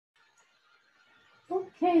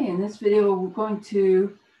Okay, in this video, we're going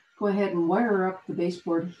to go ahead and wire up the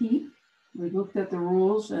baseboard heat. We looked at the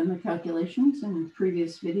rules and the calculations in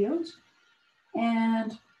previous videos.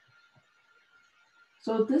 And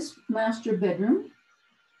so this master bedroom,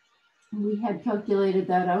 we had calculated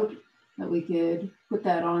that out, that we could put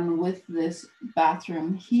that on with this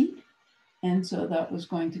bathroom heat. And so that was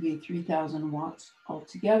going to be 3,000 watts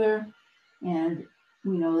altogether. And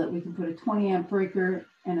we know that we can put a 20 amp breaker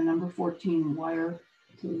and a number 14 wire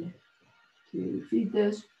to feed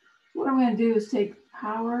this. What I'm going to do is take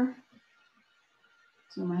power.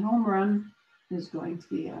 So my home run is going to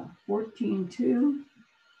be a 14.2. I'm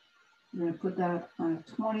going to put that on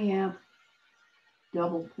a 20 amp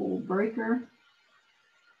double pole breaker.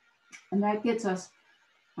 And that gets us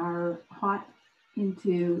our hot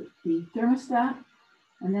into the thermostat.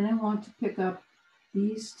 And then I want to pick up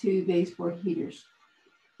these two baseboard heaters.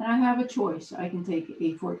 And I have a choice. I can take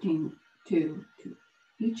a 14.2 to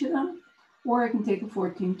each of them, or I can take a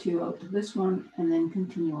 14.2 out to this one and then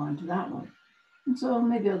continue on to that one. And so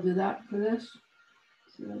maybe I'll do that for this.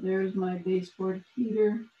 So there's my baseboard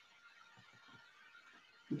heater.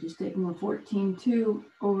 I'm just taking a 14.2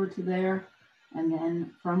 over to there, and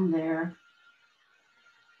then from there,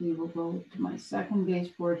 we will go to my second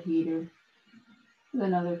baseboard heater with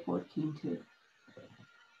another 14.2.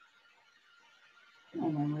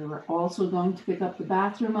 And then we were also going to pick up the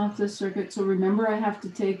bathroom off this circuit. So remember, I have to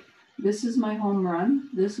take, this is my home run.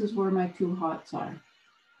 This is where my two hots are.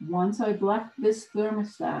 Once I've left this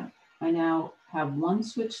thermostat, I now have one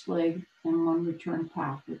switch leg and one return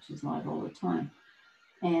path, which is live all the time.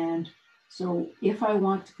 And so if I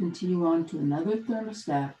want to continue on to another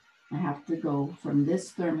thermostat, I have to go from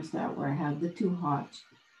this thermostat where I have the two hots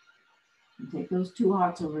and take those two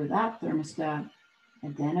hots over to that thermostat.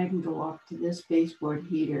 And then I can go up to this baseboard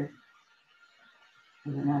heater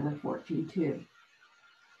with another 14.2.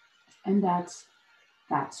 And that's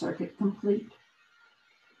that circuit complete.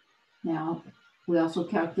 Now, we also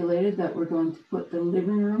calculated that we're going to put the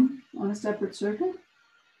living room on a separate circuit.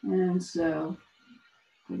 And so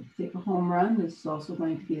I'm going to take a home run. This is also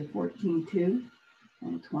going to be a 14.2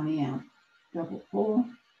 and a 20 amp double pole.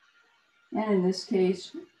 And in this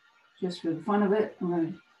case, just for the fun of it, I'm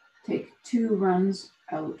going to take two runs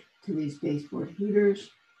out to these baseboard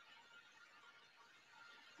heaters.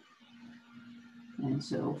 And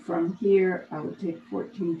so from here, I would take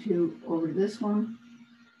 14.2 over to this one.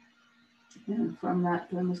 And from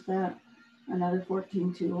that thermostat, another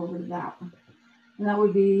 14.2 over to that one. And that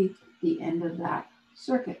would be the end of that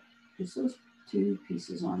circuit. Just those two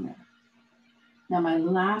pieces on there. Now my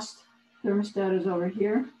last thermostat is over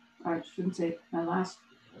here. Or I shouldn't say my last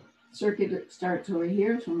circuit, it starts over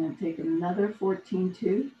here. So I'm going to take another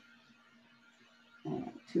 14.2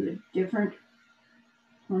 to a different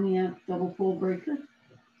 20 amp double pole breaker.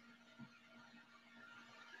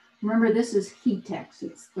 Remember, this is Heatex.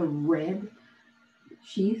 It's the red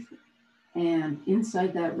sheath, and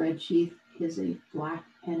inside that red sheath is a black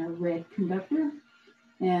and a red conductor,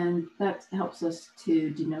 and that helps us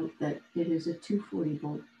to denote that it is a 240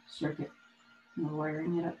 volt circuit. And we're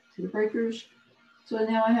wiring it up to the breakers. So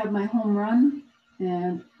now I have my home run,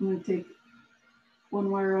 and I'm going to take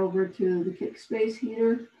one wire over to the kick space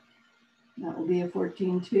heater. That will be a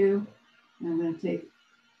 14.2. I'm going to take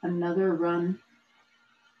another run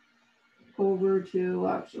over to,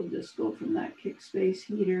 actually just go from that kick space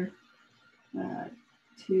heater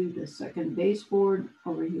to the second baseboard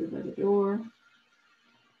over here by the door.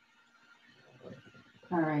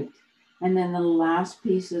 All right, and then the last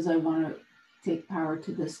piece is I want to take power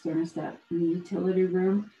to this thermostat in the utility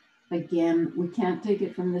room. Again, we can't take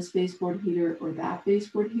it from this baseboard heater or that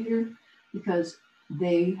baseboard heater because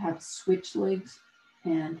they have switch legs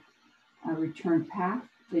and a return path.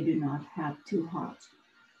 They do not have two hots.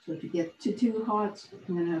 So to get to two hots,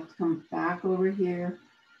 I'm going to have to come back over here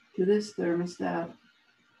to this thermostat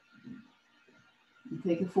and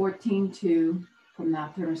take a 14.2 from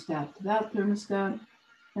that thermostat to that thermostat.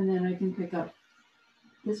 And then I can pick up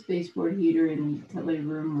this baseboard heater in the utility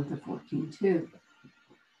room with a 14.2.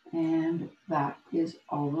 And that is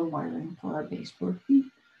all the wiring for our baseboard heat.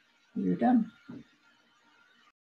 We're done.